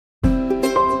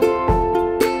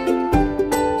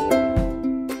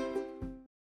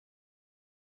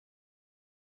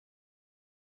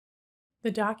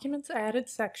The Documents Added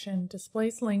section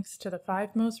displays links to the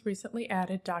 5 most recently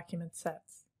added document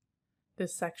sets.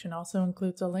 This section also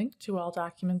includes a link to all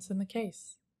documents in the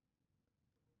case.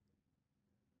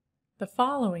 The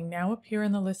following now appear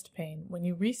in the list pane when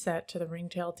you reset to the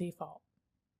Ringtail default.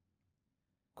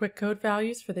 Quick code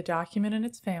values for the document and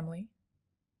its family,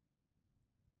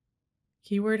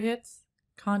 keyword hits,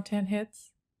 content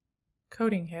hits,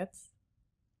 coding hits,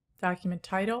 document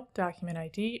title, document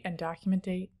ID, and document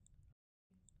date,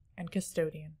 and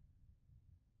custodian.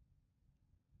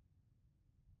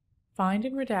 Find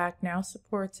and Redact now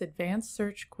supports advanced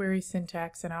search query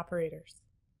syntax and operators.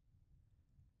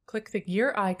 Click the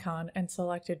gear icon and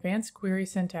select Advanced Query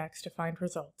Syntax to find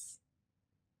results.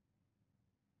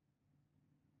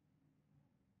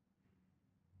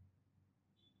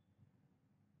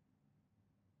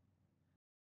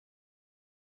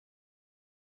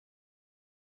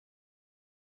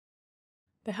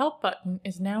 The Help button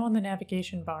is now on the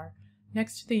navigation bar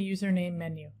next to the username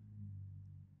menu.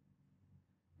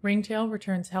 Ringtail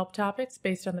returns help topics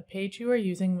based on the page you are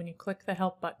using when you click the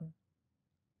Help button.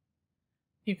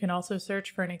 You can also search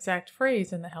for an exact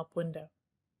phrase in the Help window.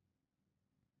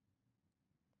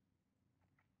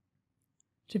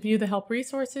 To view the help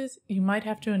resources, you might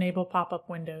have to enable pop-up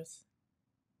windows.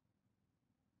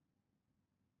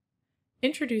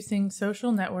 Introducing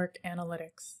Social Network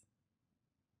Analytics.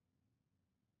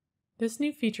 This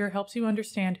new feature helps you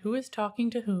understand who is talking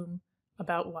to whom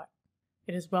about what.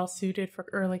 It is well suited for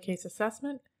early case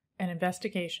assessment and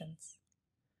investigations.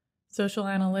 Social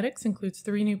Analytics includes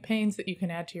 3 new panes that you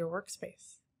can add to your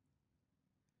workspace.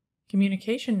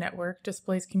 Communication Network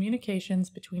displays communications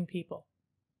between people.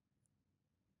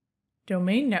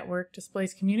 Domain Network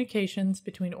displays communications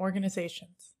between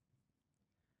organizations.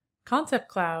 Concept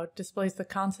Cloud displays the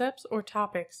concepts or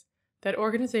topics that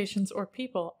organizations or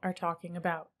people are talking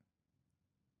about.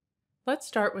 Let's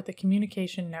start with the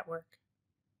Communication Network.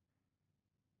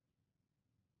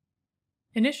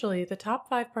 Initially, the top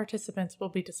 5 participants will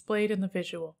be displayed in the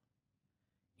visual.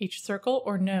 Each circle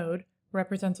or node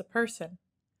represents a person.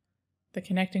 The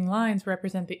connecting lines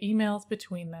represent the emails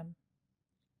between them.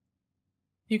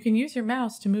 You can use your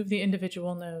mouse to move the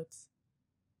individual nodes.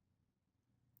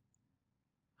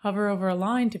 Hover over a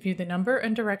line to view the number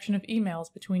and direction of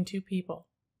emails between 2 people.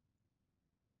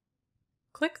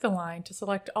 Click the line to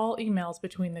select all emails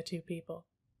between the 2 people.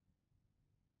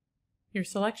 Your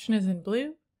selection is in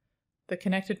blue. The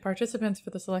connected participants for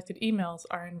the selected emails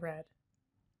are in red.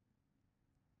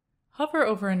 Hover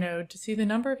over a node to see the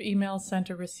number of emails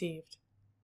sent or received.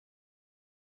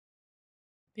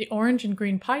 The orange and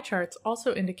green pie charts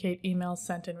also indicate emails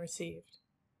sent and received.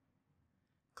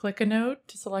 Click a node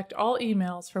to select all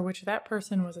emails for which that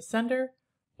person was a sender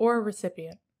or a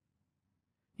recipient.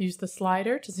 Use the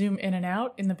slider to zoom in and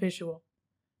out in the visual.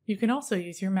 You can also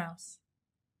use your mouse.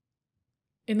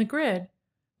 In the grid,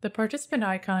 the participant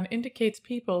icon indicates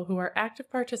people who are active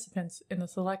participants in the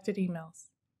selected emails.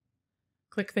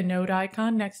 Click the node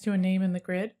icon next to a name in the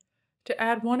grid to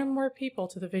add 1 or more people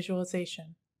to the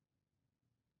visualization.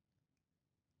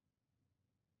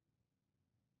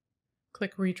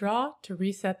 Click Redraw to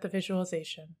reset the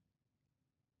visualization.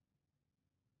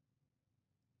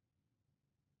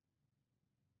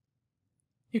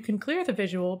 You can clear the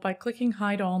visual by clicking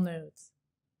Hide All Nodes.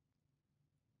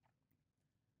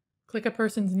 Click a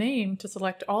person's name to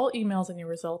select all emails in your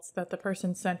results that the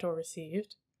person sent or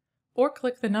received, or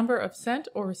click the number of sent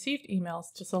or received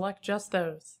emails to select just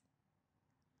those.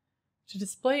 To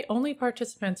display only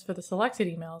participants for the selected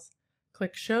emails,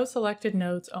 click Show Selected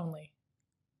Nodes Only.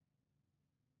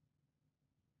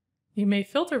 You may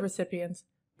filter recipients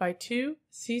by to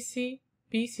CC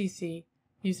BCC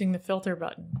using the Filter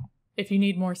button. If you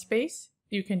need more space,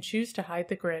 you can choose to hide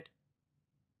the grid.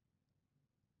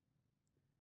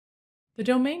 The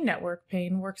Domain Network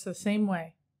pane works the same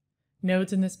way.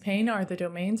 Nodes in this pane are the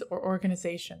domains or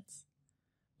organizations.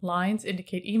 Lines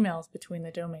indicate emails between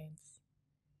the domains.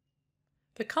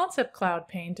 The Concept Cloud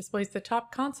pane displays the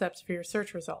top concepts for your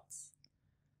search results.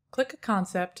 Click a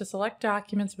concept to select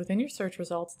documents within your search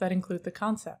results that include the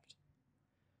concept.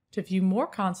 To view more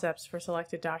concepts for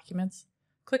selected documents,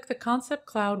 click the Concept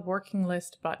Cloud Working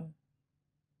List button.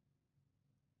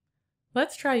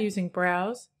 Let's try using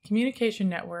Browse, Communication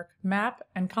Network, Map,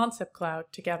 and Concept Cloud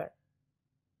together.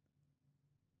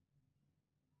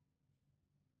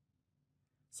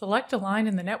 Select a line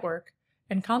in the network,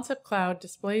 and Concept Cloud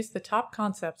displays the top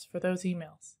concepts for those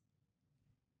emails.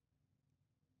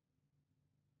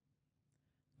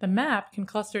 The map can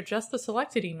cluster just the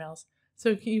selected emails,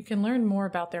 so you can learn more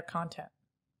about their content.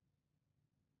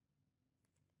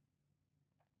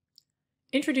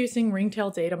 Introducing Ringtail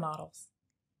data models.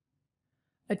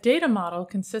 A data model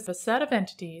consists of a set of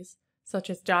entities, such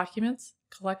as documents,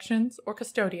 collections, or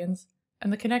custodians,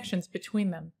 and the connections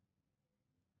between them.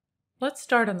 Let's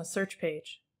start on the search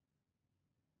page.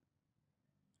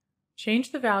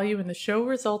 Change the value in the Show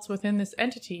Results within this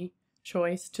entity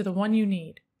choice to the one you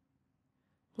need.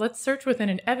 Let's search within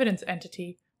an evidence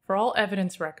entity for all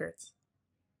evidence records.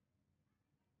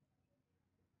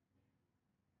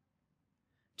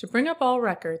 To bring up all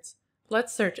records,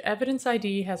 let's search Evidence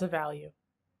ID has a value.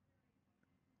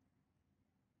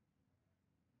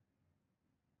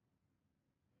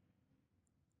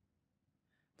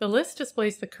 The list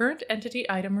displays the current entity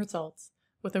item results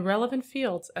with the relevant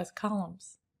fields as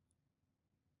columns.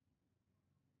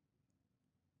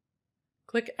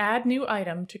 Click Add New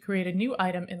Item to create a new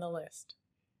item in the list.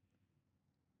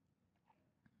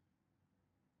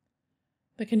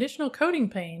 The conditional coding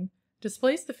pane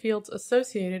displays the fields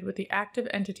associated with the active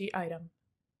entity item.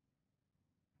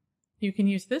 You can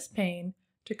use this pane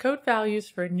to code values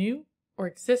for a new or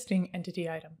existing entity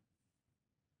item.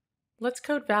 Let's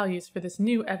code values for this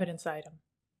new evidence item.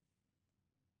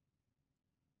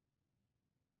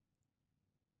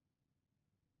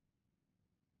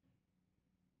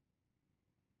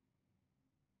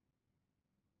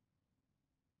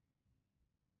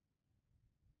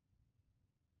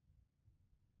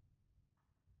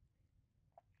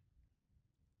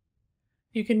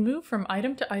 You can move from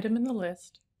item to item in the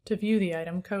list to view the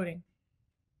item coding.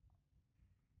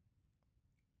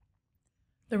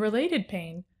 The Related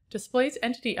pane displays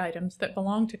entity items that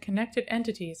belong to connected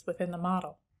entities within the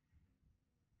model.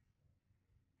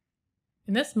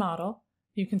 In this model,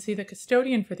 you can see the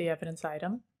custodian for the evidence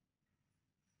item,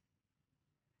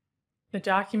 the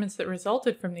documents that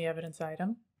resulted from the evidence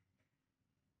item,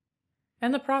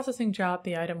 and the processing job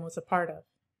the item was a part of.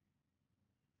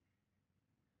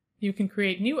 You can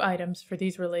create new items for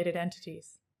these related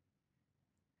entities.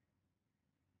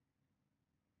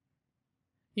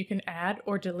 You can add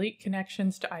or delete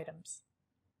connections to items.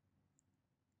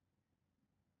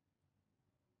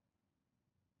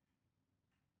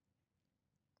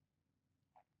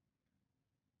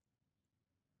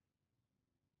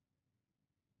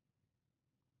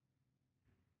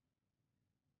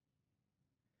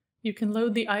 You can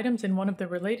load the items in one of the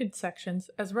related sections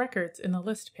as records in the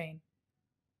list pane.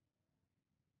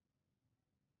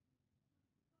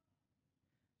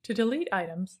 To delete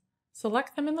items,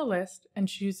 select them in the list and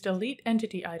choose Delete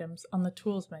Entity Items on the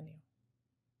Tools menu.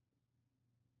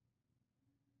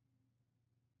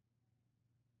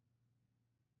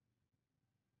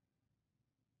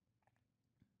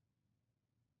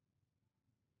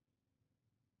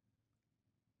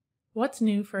 What's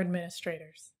new for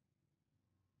administrators?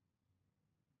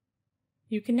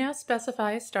 You can now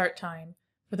specify a start time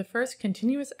for the first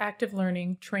continuous active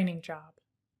learning training job.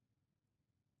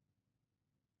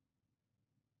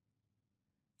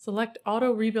 Select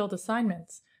Auto Rebuild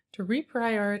Assignments to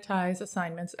reprioritize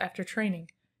assignments after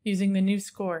training using the new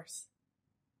scores.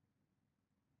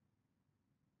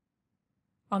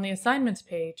 On the Assignments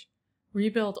page,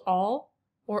 rebuild all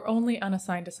or only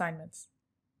unassigned assignments,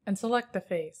 and select the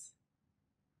phase.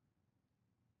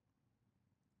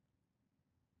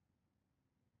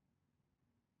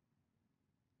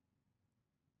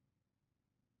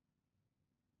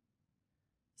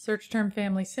 Search term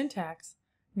family syntax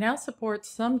now supports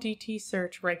some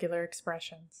dtSearch regular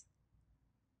expressions.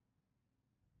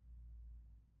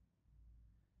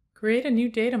 Create a new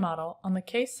data model on the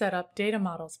Case Setup Data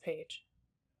Models page.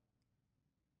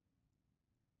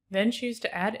 Then choose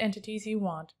to add entities you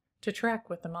want to track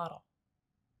with the model.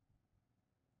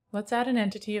 Let's add an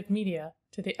entity of media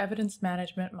to the Evidence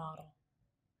Management model.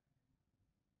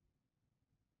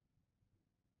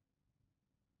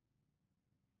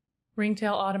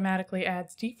 Ringtail automatically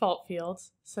adds default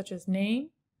fields such as name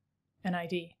and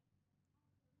ID.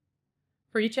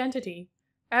 For each entity,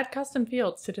 add custom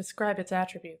fields to describe its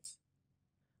attributes.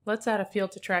 Let's add a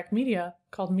field to track media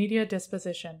called Media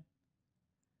Disposition.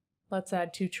 Let's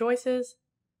add two choices,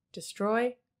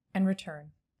 Destroy and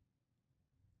Return.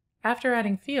 After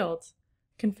adding fields,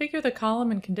 configure the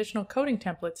column and conditional coding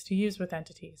templates to use with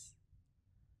entities.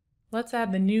 Let's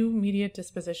add the new Media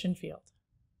Disposition field.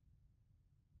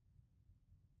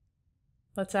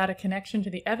 Let's add a connection to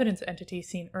the evidence entity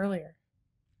seen earlier.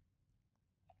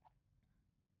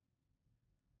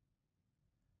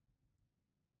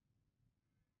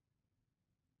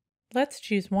 Let's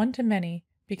choose one-to-many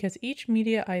because each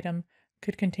media item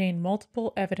could contain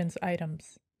multiple evidence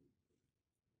items.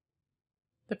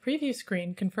 The preview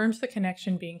screen confirms the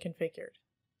connection being configured.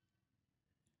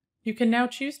 You can now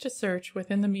choose to search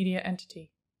within the media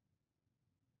entity.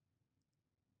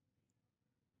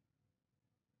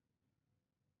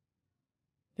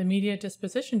 The media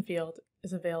disposition field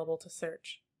is available to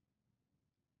search.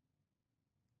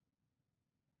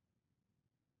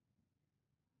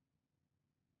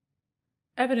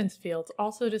 Evidence fields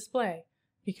also display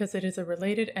because it is a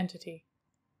related entity.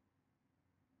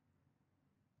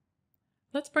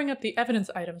 Let's bring up the evidence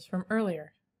items from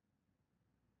earlier.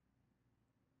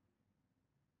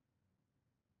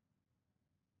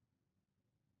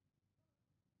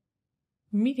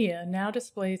 Media now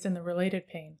displays in the related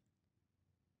pane.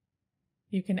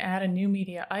 You can add a new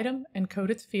media item and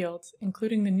code its fields,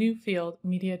 including the new field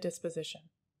media disposition.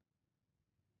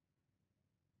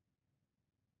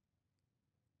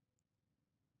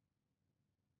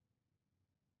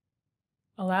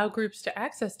 Allow groups to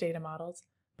access data models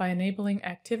by enabling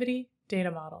Activity Data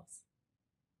Models.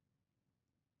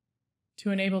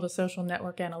 To enable the social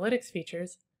network analytics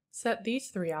features, set these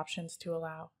three options to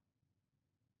allow.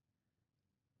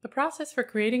 The process for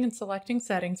creating and selecting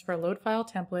settings for a load file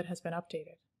template has been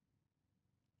updated.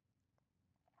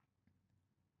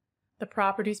 The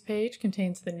Properties page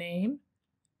contains the name,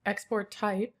 export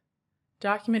type,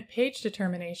 document page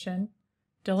determination,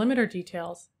 delimiter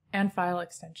details, and file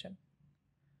extension.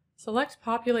 Select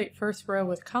Populate First Row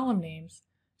with Column Names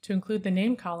to include the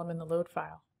name column in the load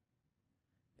file.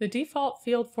 The default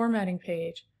field formatting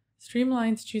page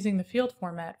streamlines choosing the field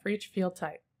format for each field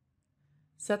type.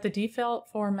 Set the default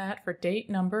format for date,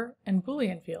 number, and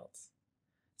Boolean fields.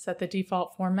 Set the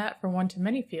default format for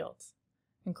one-to-many fields.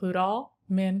 Include all,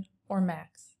 min, or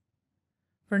max.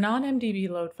 For non-MDB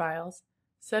load files,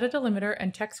 set a delimiter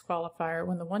and text qualifier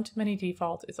when the one-to-many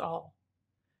default is all.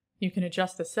 You can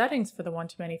adjust the settings for the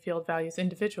one-to-many field values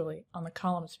individually on the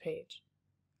Columns page.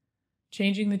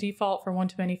 Changing the default for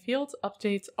one-to-many fields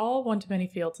updates all one-to-many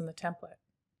fields in the template.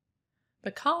 The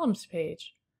Columns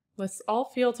page lists all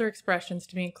fields or expressions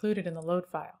to be included in the load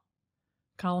file.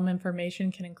 Column information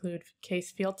can include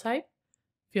case field type,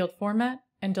 field format,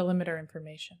 and delimiter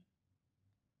information.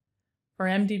 For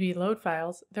MDB load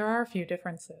files, there are a few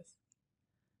differences.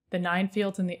 The 9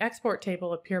 fields in the export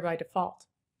table appear by default.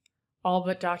 All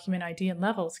but document ID and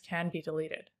levels can be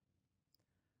deleted.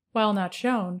 While not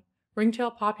shown,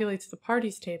 Ringtail populates the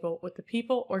parties table with the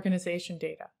people organization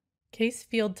data. Case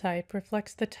field type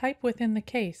reflects the type within the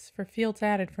case for fields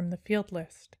added from the field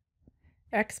list.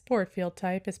 Export field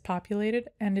type is populated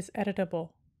and is editable.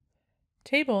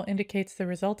 Table indicates the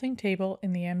resulting table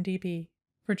in the MDB.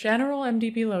 For general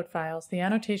MDB load files, the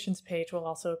annotations page will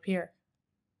also appear.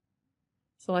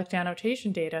 Select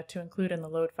annotation data to include in the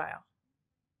load file.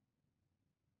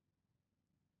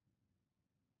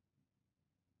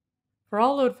 For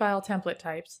all load file template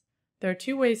types, there are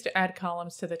 2 ways to add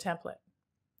columns to the template.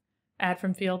 Add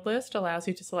from field list allows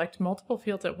you to select multiple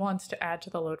fields at once to add to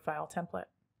the load file template.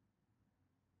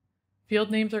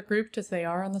 Field names are grouped as they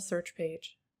are on the search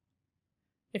page.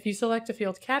 If you select a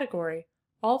field category,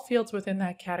 all fields within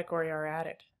that category are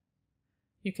added.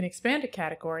 You can expand a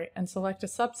category and select a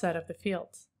subset of the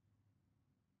fields.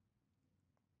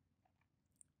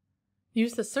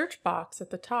 Use the search box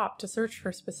at the top to search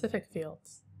for specific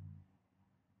fields.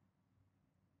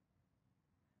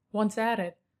 Once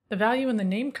added, the value in the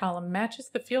name column matches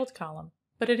the field column,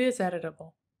 but it is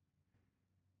editable.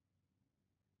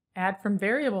 Add from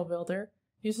Variable Builder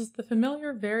uses the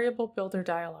familiar Variable Builder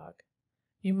dialog.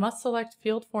 You must select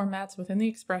field formats within the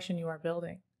expression you are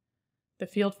building. The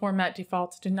field format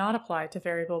defaults do not apply to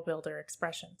Variable Builder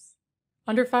expressions.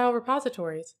 Under File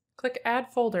Repositories, click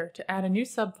Add Folder to add a new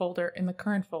subfolder in the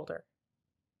current folder.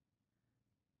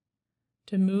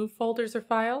 To move folders or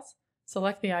files,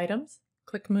 select the items,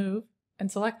 click Move,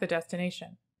 and select the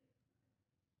destination.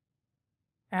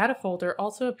 Add a folder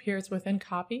also appears within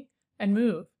Copy and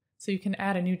Move, so you can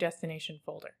add a new destination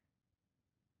folder.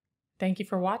 Thank you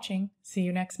for watching. See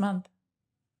you next month.